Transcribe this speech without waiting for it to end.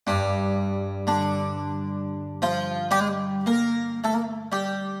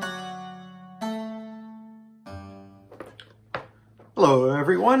Hello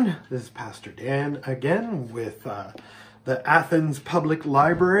everyone, this is Pastor Dan again with the Athens Public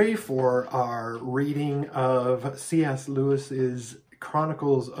Library for our reading of C.S. Lewis's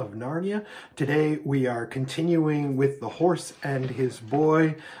Chronicles of Narnia. Today we are continuing with The Horse and His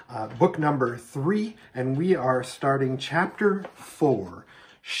Boy, book number 3, and we are starting chapter 4.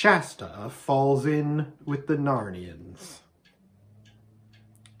 Shasta falls in with the Narnians.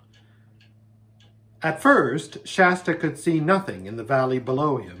 At first, Shasta could see nothing in the valley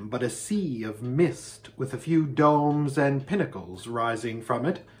below him but a sea of mist with a few domes and pinnacles rising from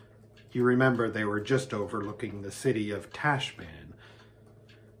it. You remember they were just overlooking the city of Tashbaan.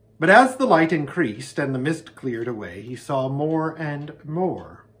 But as the light increased and the mist cleared away, he saw more and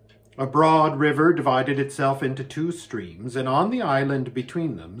more. A broad river divided itself into two streams, and on the island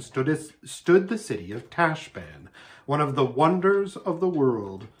between them stood the city of Tashbaan, one of the wonders of the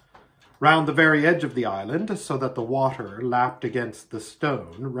world. Round the very edge of the island, so that the water lapped against the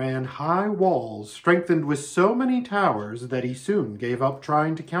stone, ran high walls strengthened with so many towers that he soon gave up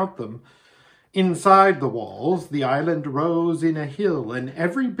trying to count them. Inside the walls, the island rose in a hill, and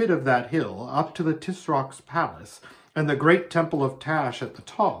every bit of that hill, up to the Tisrock's palace, and the great temple of Tash at the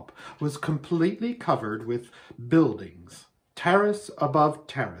top, was completely covered with buildings. Terrace above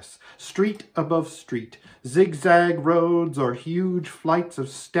terrace, street above street, zigzag roads or huge flights of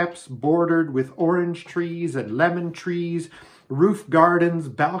steps bordered with orange trees and lemon trees, roof gardens,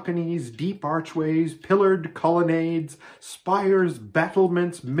 balconies, deep archways, pillared colonnades, spires,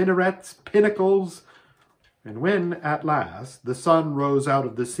 battlements, minarets, pinnacles. And when, at last, the sun rose out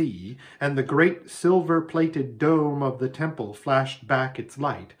of the sea, and the great silver-plated dome of the temple flashed back its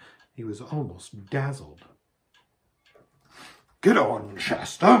light, he was almost dazzled. "Get on,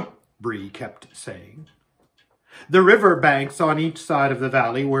 Shasta," Bree kept saying. The river banks on each side of the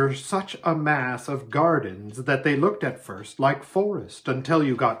valley were such a mass of gardens that they looked at first like forest until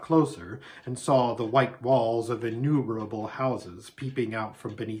you got closer and saw the white walls of innumerable houses peeping out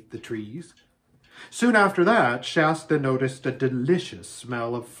from beneath the trees. Soon after that, Shasta noticed a delicious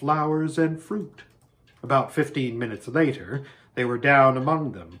smell of flowers and fruit. About 15 minutes later, they were down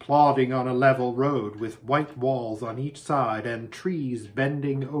among them, plodding on a level road with white walls on each side and trees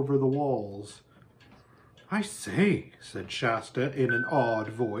bending over the walls. "I say," said Shasta in an awed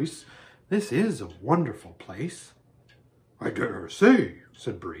voice, "this is a wonderful place." "I dare say,"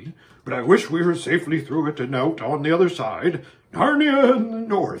 said Bree, "but I wish we were safely through it and out on the other side, Narnia in the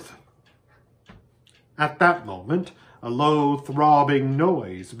north." At that moment, a low, throbbing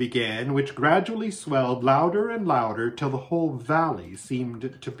noise began, which gradually swelled louder and louder till the whole valley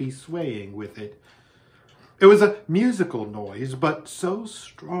seemed to be swaying with it. It was a musical noise, but so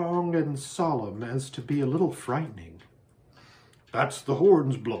strong and solemn as to be a little frightening. "That's the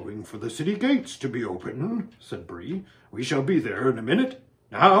horns blowing for the city gates to be open," said Bree. "We shall be there in a minute.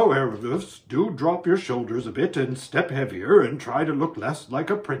 Now, Erebus, do drop your shoulders a bit and step heavier and try to look less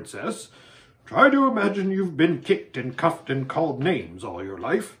like a princess. Try to imagine you've been kicked and cuffed and called names all your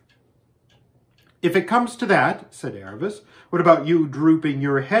life." "If it comes to that," said Erebus, "what about you drooping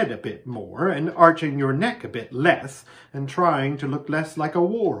your head a bit more and arching your neck a bit less and trying to look less like a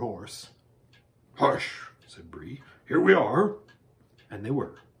war horse?" "Hush," said Bree. "Here we are." And they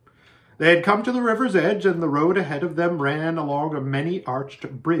were. They had come to the river's edge, and the road ahead of them ran along a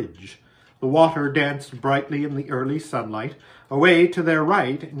many-arched bridge. The water danced brightly in the early sunlight. Away to their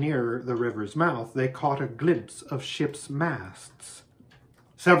right, near the river's mouth, they caught a glimpse of ships' masts.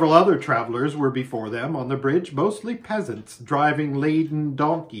 Several other travelers were before them on the bridge, mostly peasants, driving laden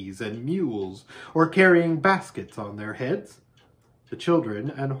donkeys and mules, or carrying baskets on their heads. The children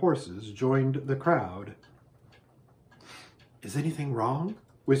and horses joined the crowd. "Is anything wrong?"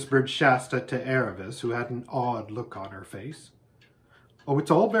 whispered Shasta to Erebus, who had an odd look on her face. "Oh,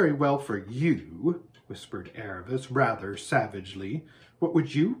 it's all very well for you," whispered Erebus rather savagely. "What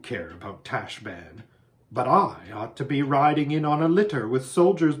would you care about Tashbaan? But I ought to be riding in on a litter with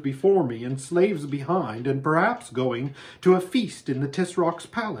soldiers before me and slaves behind, and perhaps going to a feast in the Tisrock's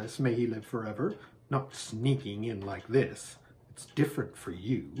palace, may he live forever, not sneaking in like this. It's different for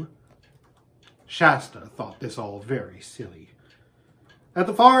you." Shasta thought this all very silly. At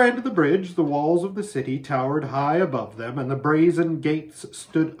the far end of the bridge, the walls of the city towered high above them, and the brazen gates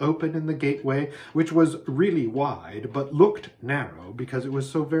stood open in the gateway, which was really wide, but looked narrow because it was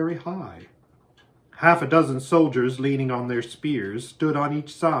so very high. Half a dozen soldiers, leaning on their spears, stood on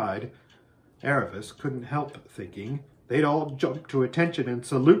each side. Erebus couldn't help thinking, they'd all jump to attention and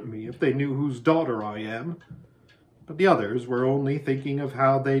salute me if they knew whose daughter I am. But the others were only thinking of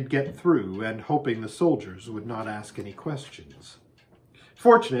how they'd get through and hoping the soldiers would not ask any questions.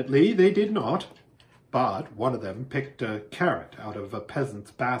 Fortunately, they did not. But one of them picked a carrot out of a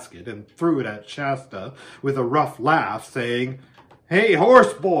peasant's basket and threw it at Shasta with a rough laugh, saying, "Hey,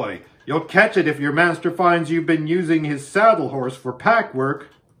 horse boy, you'll catch it if your master finds you've been using his saddle horse for pack work."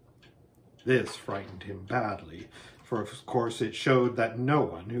 This frightened him badly, for of course it showed that no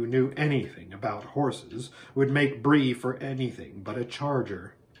one who knew anything about horses would make Bree for anything but a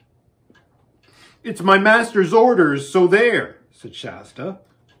charger. "It's my master's orders, so there," said Shasta.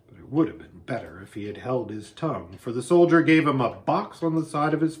 But it would have been better if he had held his tongue, for the soldier gave him a box on the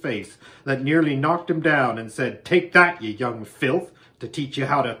side of his face that nearly knocked him down and said, "Take that, you young filth, to teach you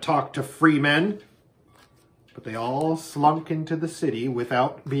how to talk to free men." But they all slunk into the city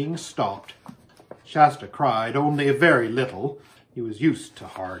without being stopped. Shasta cried only a very little. He was used to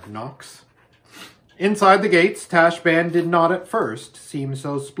hard knocks. Inside the gates, Tashbaan did not at first seem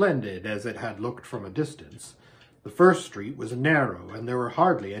so splendid as it had looked from a distance. The first street was narrow, and there were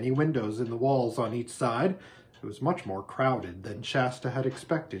hardly any windows in the walls on each side. It was much more crowded than Shasta had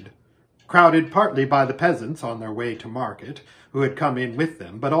expected. Crowded partly by the peasants on their way to market, who had come in with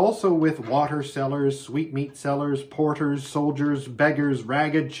them, but also with water sellers, sweetmeat sellers, porters, soldiers, beggars,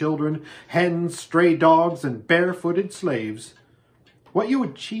 ragged children, hens, stray dogs, and barefooted slaves. What you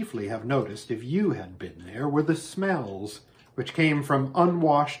would chiefly have noticed if you had been there were the smells, which came from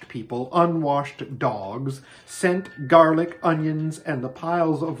unwashed people, unwashed dogs, scent garlic, onions, and the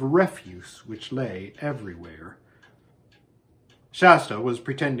piles of refuse which lay everywhere. Shasta was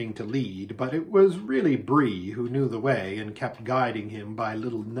pretending to lead, but it was really Bree who knew the way and kept guiding him by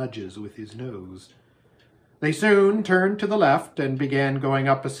little nudges with his nose. They soon turned to the left and began going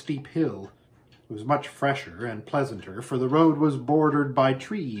up a steep hill. It was much fresher and pleasanter, for the road was bordered by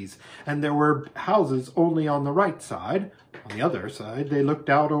trees, and there were houses only on the right side. On the other side, they looked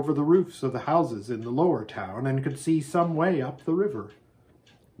out over the roofs of the houses in the lower town and could see some way up the river.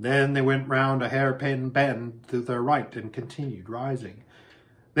 Then they went round a hairpin bend to their right and continued rising.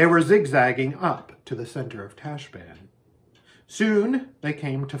 They were zigzagging up to the center of Tashbaan. Soon they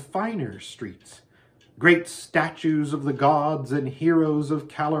came to finer streets. Great statues of the gods and heroes of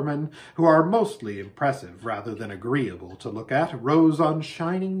Calormen, who are mostly impressive rather than agreeable to look at, rose on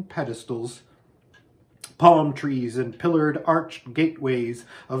shining pedestals. Palm trees and pillared arched gateways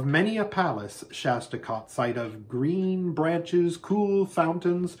of many a palace Shasta caught sight of, green branches, cool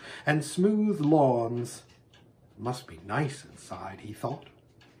fountains, and smooth lawns. It must be nice inside, he thought.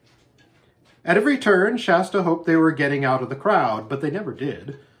 At every turn, Shasta hoped they were getting out of the crowd, but they never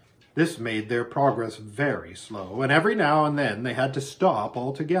did. This made their progress very slow, and every now and then they had to stop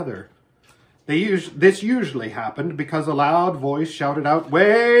altogether. This usually happened because a loud voice shouted out,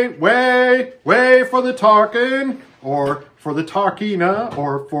 "Way, way, way for the Tarkin," or "for the Tarkina,"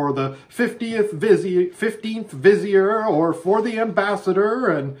 or "for the 15th Vizier," or "for the ambassador,"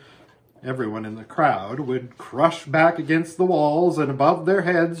 and everyone in the crowd would crush back against the walls, and above their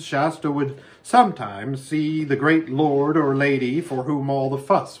heads Shasta would sometimes see the great lord or lady for whom all the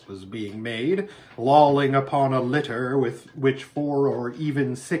fuss was being made, lolling upon a litter with which 4 or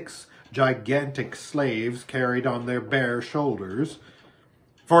even 6 gigantic slaves carried on their bare shoulders.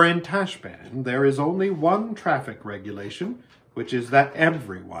 For in Tashbaan there is only one traffic regulation, which is that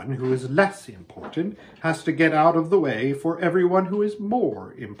everyone who is less important has to get out of the way for everyone who is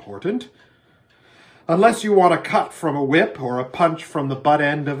more important, unless you want a cut from a whip or a punch from the butt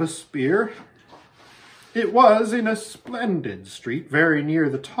end of a spear. It was in a splendid street very near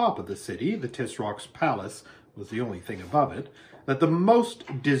the top of the city, the Tisrock's palace was the only thing above it, that the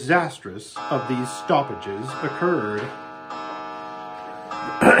most disastrous of these stoppages occurred.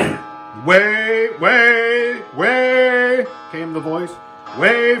 "Way, way, way," came the voice.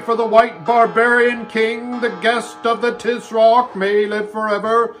 "Way for the white barbarian king, the guest of the Tisrock, may live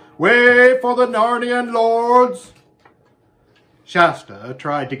forever. Way for the Narnian lords." Shasta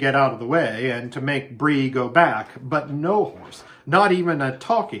tried to get out of the way and to make Bree go back, but no horse, not even a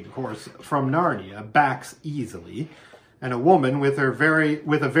talking horse from Narnia, backs easily. And a woman with a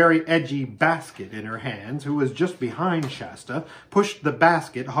very edgy basket in her hands, who was just behind Shasta, pushed the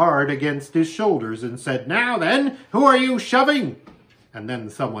basket hard against his shoulders and said, "Now then, who are you shoving?" And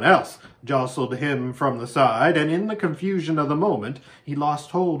then someone else jostled him from the side, and in the confusion of the moment, he lost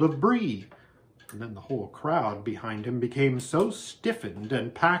hold of Bree. And then the whole crowd behind him became so stiffened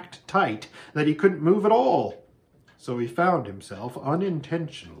and packed tight that he couldn't move at all. So he found himself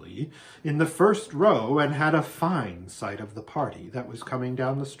unintentionally in the first row and had a fine sight of the party that was coming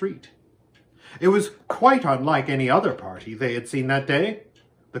down the street. It was quite unlike any other party they had seen that day.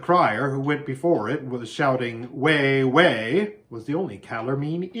 The crier who went before it was shouting, "Way, way," was the only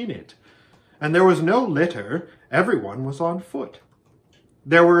Calormene in it. And there was no litter, everyone was on foot.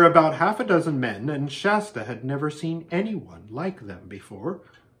 There were about half a dozen men, and Shasta had never seen anyone like them before.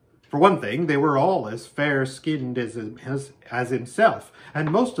 For one thing, they were all as fair-skinned as himself,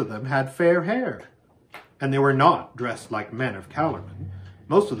 and most of them had fair hair. And they were not dressed like men of Calormen.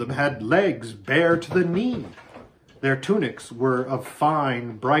 Most of them had legs bare to the knee. Their tunics were of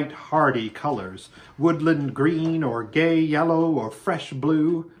fine, bright, hardy colors, woodland green or gay yellow or fresh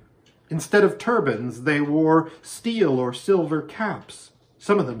blue. Instead of turbans, they wore steel or silver caps,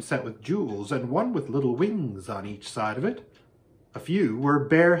 some of them set with jewels, and one with little wings on each side of it. A few were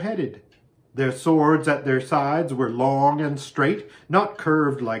bareheaded. Their swords at their sides were long and straight, not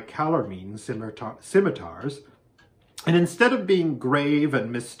curved like Calormen scimitars. And instead of being grave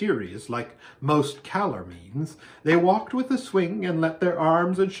and mysterious like most Calormens, they walked with a swing and let their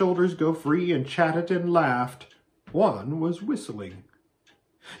arms and shoulders go free and chatted and laughed. One was whistling.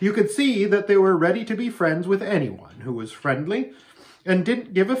 You could see that they were ready to be friends with anyone who was friendly, and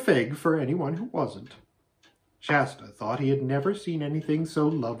didn't give a fig for anyone who wasn't. Shasta thought he had never seen anything so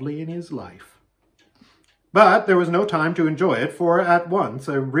lovely in his life. But there was no time to enjoy it, for at once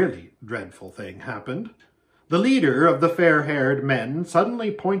a really dreadful thing happened. The leader of the fair-haired men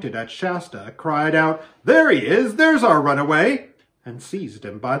suddenly pointed at Shasta, cried out, "There he is! There's our runaway!" and seized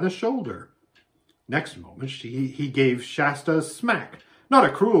him by the shoulder. Next moment he gave Shasta a smack, not a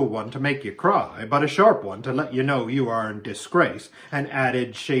cruel one to make you cry, but a sharp one to let you know you are in disgrace, and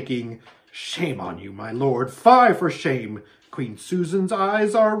added, shaking, "Shame on you, my lord, fie for shame! Queen Susan's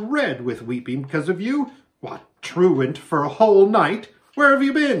eyes are red with weeping because of you. What, truant for a whole night? Where have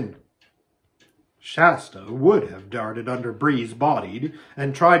you been?" Shasta would have darted under Bree's body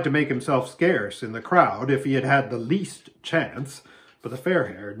and tried to make himself scarce in the crowd if he had had the least chance, but the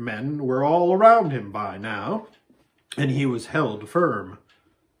fair-haired men were all around him by now, and he was held firm.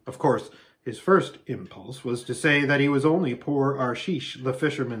 Of course, his first impulse was to say that he was only poor Arshish, the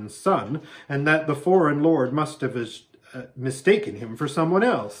fisherman's son, and that the foreign lord must have mistaken him for someone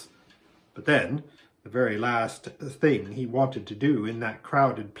else. But then, the very last thing he wanted to do in that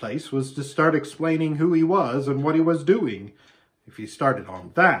crowded place was to start explaining who he was and what he was doing. If he started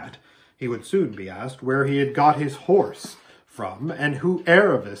on that, he would soon be asked where he had got his horse from and who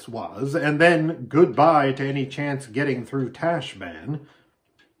Erebus was, and then goodbye to any chance getting through Tashban.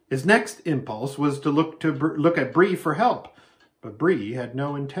 His next impulse was to look at Bree for help, but Bree had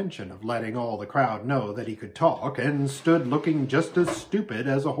no intention of letting all the crowd know that he could talk, and stood looking just as stupid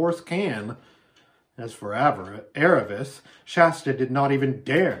as a horse can. As for Erebus, Shasta did not even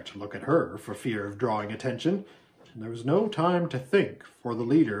dare to look at her for fear of drawing attention, and there was no time to think, for the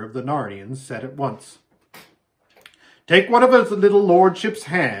leader of the Narnians said at once, "Take one of his little lordship's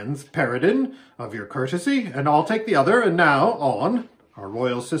hands, Peridin, of your courtesy, and I'll take the other, and now, on. Our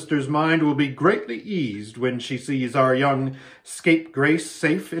royal sister's mind will be greatly eased when she sees our young scapegrace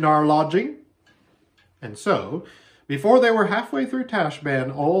safe in our lodging." And so, before they were halfway through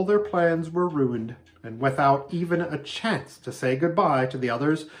Tashban, all their plans were ruined, and without even a chance to say goodbye to the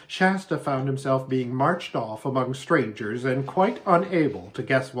others, Shasta found himself being marched off among strangers and quite unable to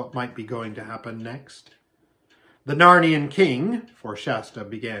guess what might be going to happen next. The Narnian king, for Shasta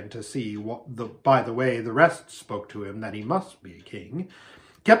began to see by the way the rest spoke to him that he must be a king,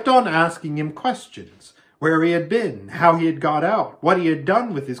 kept on asking him questions. Where he had been, how he had got out, what he had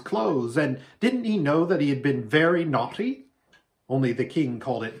done with his clothes, and didn't he know that he had been very naughty? Only the king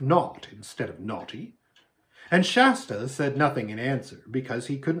called it naught instead of naughty. And Shasta said nothing in answer, because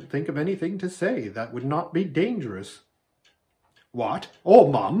he couldn't think of anything to say that would not be dangerous. "What? Oh,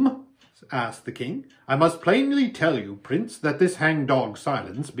 mum?" asked the king. "I must plainly tell you, prince, that this hangdog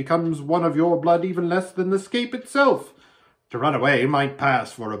Silence becomes one of your blood even less than the scape itself. To run away might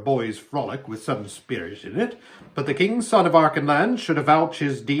pass for a boy's frolic with some spirit in it, but the king's son of Archenland should avouch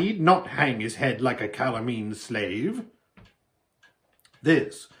his deed, not hang his head like a Calormen slave."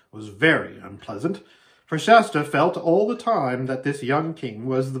 This was very unpleasant, for Shasta felt all the time that this young king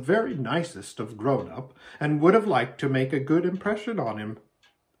was the very nicest of grown-up, and would have liked to make a good impression on him.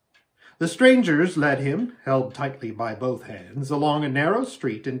 The strangers led him, held tightly by both hands, along a narrow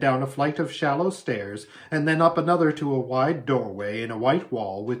street and down a flight of shallow stairs, and then up another to a wide doorway in a white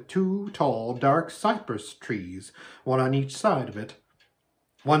wall with two tall, dark cypress trees, one on each side of it.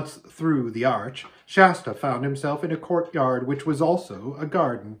 Once through the arch, Shasta found himself in a courtyard which was also a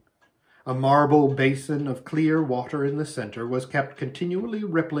garden. A marble basin of clear water in the center was kept continually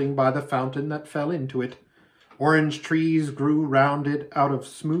rippling by the fountain that fell into it. Orange trees grew round it out of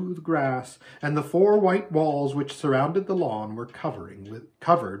smooth grass, and the 4 white walls which surrounded the lawn were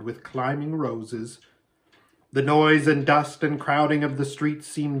covered with climbing roses. The noise and dust and crowding of the streets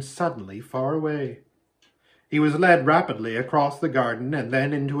seemed suddenly far away. He was led rapidly across the garden and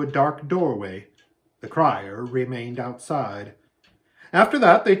then into a dark doorway. The crier remained outside. After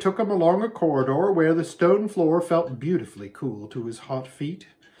that, they took him along a corridor where the stone floor felt beautifully cool to his hot feet,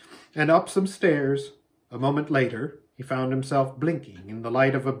 and up some stairs. A moment later, he found himself blinking in the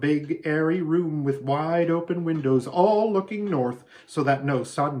light of a big, airy room with wide-open windows, all looking north so that no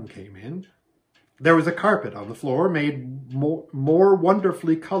sun came in. There was a carpet on the floor made more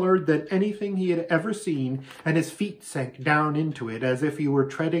wonderfully colored than anything he had ever seen, and his feet sank down into it as if he were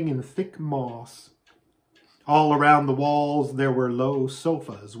treading in thick moss. All around the walls there were low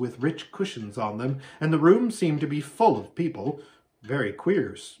sofas with rich cushions on them, and the room seemed to be full of people. Very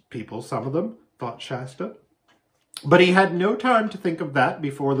queer people, some of them, thought Shasta. But he had no time to think of that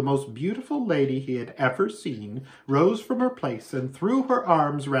before the most beautiful lady he had ever seen rose from her place and threw her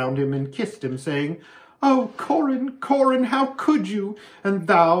arms round him and kissed him, saying, "Oh, Corin, Corin, how could you? And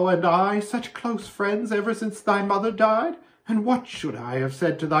thou and I, such close friends ever since thy mother died? And what should I have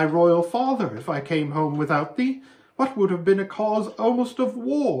said to thy royal father if I came home without thee? What would have been a cause almost of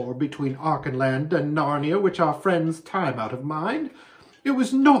war between Archenland and Narnia, which our friends time out of mind? It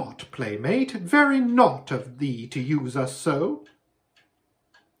was naught, playmate, very naught of thee to use us so."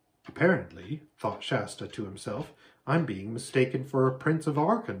 Apparently, thought Shasta to himself, I'm being mistaken for a prince of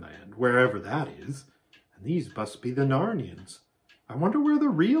Archenland, wherever that is, and these must be the Narnians. I wonder where the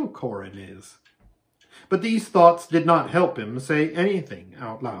real Corin is. But these thoughts did not help him say anything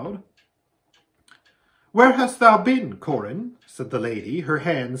out loud. "Where hast thou been, Corin?" said the lady, her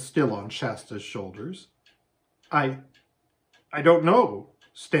hands still on Shasta's shoulders. I don't know,"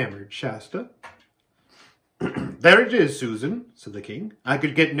 stammered Shasta. "There it is, Susan," said the king. "I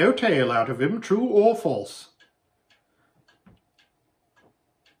could get no tale out of him, true or false."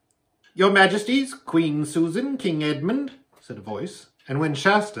 "Your Majesties, Queen Susan, King Edmund," said a voice, and when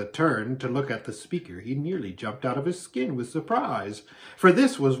Shasta turned to look at the speaker, he nearly jumped out of his skin with surprise, for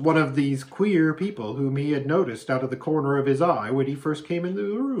this was one of these queer people whom he had noticed out of the corner of his eye when he first came into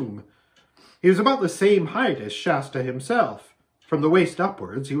the room. He was about the same height as Shasta himself. From the waist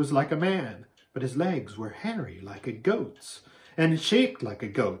upwards he was like a man, but his legs were hairy like a goat's, and shaped like a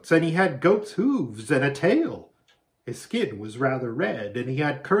goat's, and he had goat's hooves and a tail. His skin was rather red, and he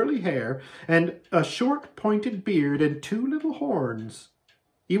had curly hair, and a short pointed beard, and 2 little horns.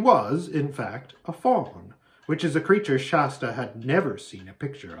 He was, in fact, a faun, which is a creature Shasta had never seen a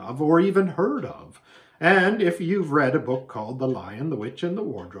picture of, or even heard of. And if you've read a book called The Lion, the Witch, and the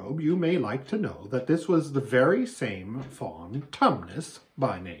Wardrobe, you may like to know that this was the very same faun, Tumnus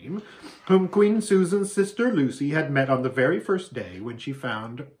by name, whom Queen Susan's sister Lucy had met on the very first day when she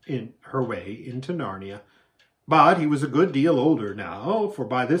found her way into Narnia. But he was a good deal older now, for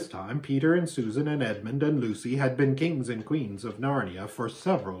by this time Peter and Susan and Edmund and Lucy had been kings and queens of Narnia for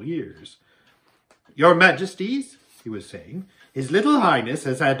several years. "Your Majesties," he was saying, "His little Highness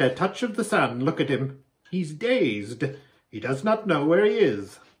has had a touch of the sun. Look at him. He's dazed. He does not know where he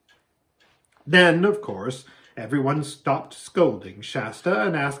is." Then, of course, everyone stopped scolding Shasta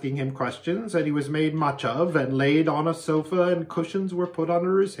and asking him questions, and he was made much of and laid on a sofa, and cushions were put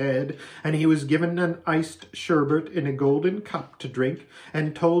under his head, and he was given an iced sherbet in a golden cup to drink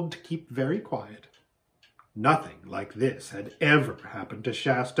and told to keep very quiet. Nothing like this had ever happened to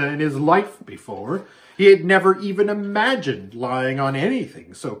Shasta in his life before. He had never even imagined lying on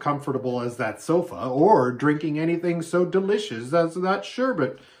anything so comfortable as that sofa, or drinking anything so delicious as that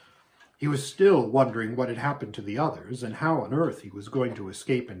sherbet. He was still wondering what had happened to the others, and how on earth he was going to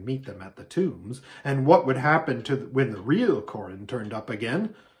escape and meet them at the tombs, and what would happen when the real Corin turned up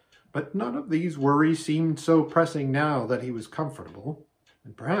again. But none of these worries seemed so pressing now that he was comfortable,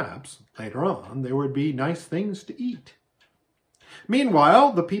 and perhaps, later on, there would be nice things to eat.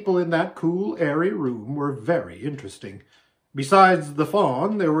 Meanwhile, the people in that cool, airy room were very interesting. Besides the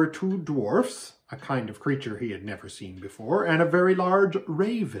faun, there were 2 dwarfs, a kind of creature he had never seen before, and a very large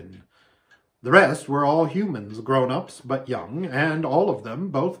raven. The rest were all humans, grown-ups but young, and all of them,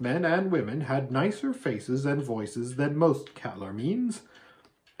 both men and women, had nicer faces and voices than most Calormenes.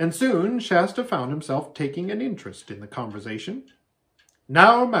 And soon Shasta found himself taking an interest in the conversation.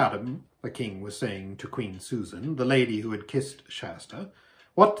 "Now, madam," the king was saying to Queen Susan, the lady who had kissed Shasta,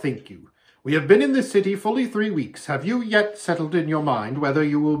 "what think you? We have been in this city fully 3 weeks. Have you yet settled in your mind whether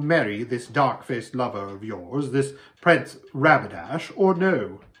you will marry this dark-faced lover of yours, this Prince Rabadash, or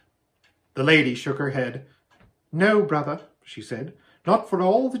no?" The lady shook her head. "No, brother," she said, "not for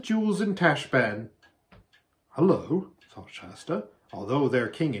all the jewels in Tashban." Hello, thought Shasta. Although they're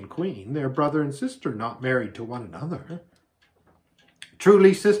king and queen, they're brother and sister, not married to one another.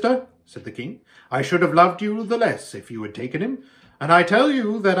 "Truly, sister," said the king, "I should have loved you the less if you had taken him. And I tell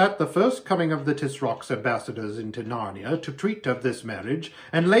you that at the first coming of the Tisrock's ambassadors into Narnia to treat of this marriage,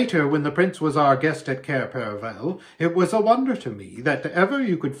 and later when the prince was our guest at Cair Paravel, it was a wonder to me that ever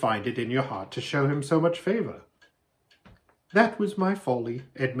you could find it in your heart to show him so much favour. That was my folly,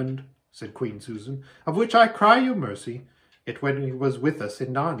 Edmund, said Queen Susan, of which I cry you mercy. Yet when he was with us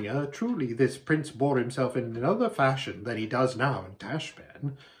in Narnia, truly this prince bore himself in another fashion than he does now in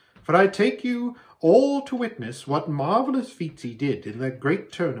Tashbaan. For I take you all to witness what marvellous feats he did in the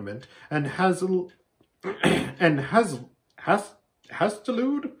great tournament, and Hastelude? Well,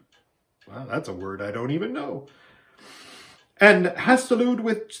 that's a word I don't even know. And Hastelude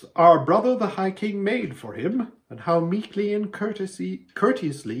which our brother the High King made for him, and how meekly and courteously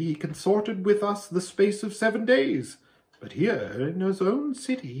he consorted with us the space of 7 days. But here, in his own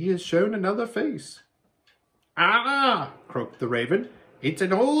city, he has shown another face. Ah, croaked the raven, it's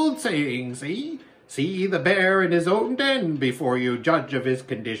an old saying, see? See the bear in his own den before you judge of his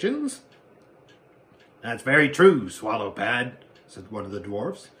conditions. That's very true, Swallowpad, said one of the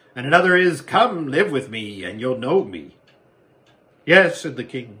dwarfs. And another is, come, live with me, and you'll know me. Yes, said the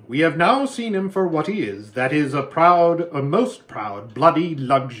king, we have now seen him for what he is, that is, a most proud, bloody,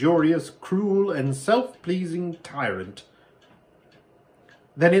 luxurious, cruel, and self-pleasing tyrant.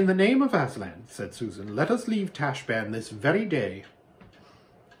 Then in the name of Aslan, said Susan, let us leave Tashbaan this very day.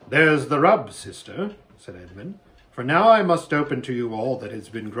 There's the rub, sister, said Edmund, for now I must open to you all that has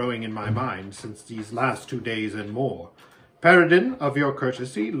been growing in my mind since these last 2 days and more. Peregrine, of your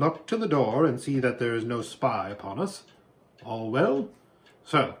courtesy, look to the door and see that there is no spy upon us. All well?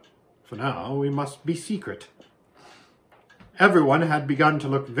 So, for now, we must be secret. Everyone had begun to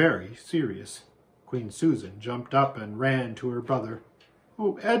look very serious. Queen Susan jumped up and ran to her brother.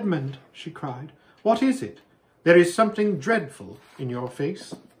 Oh, Edmund, she cried, what is it? There is something dreadful in your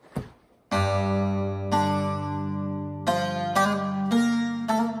face.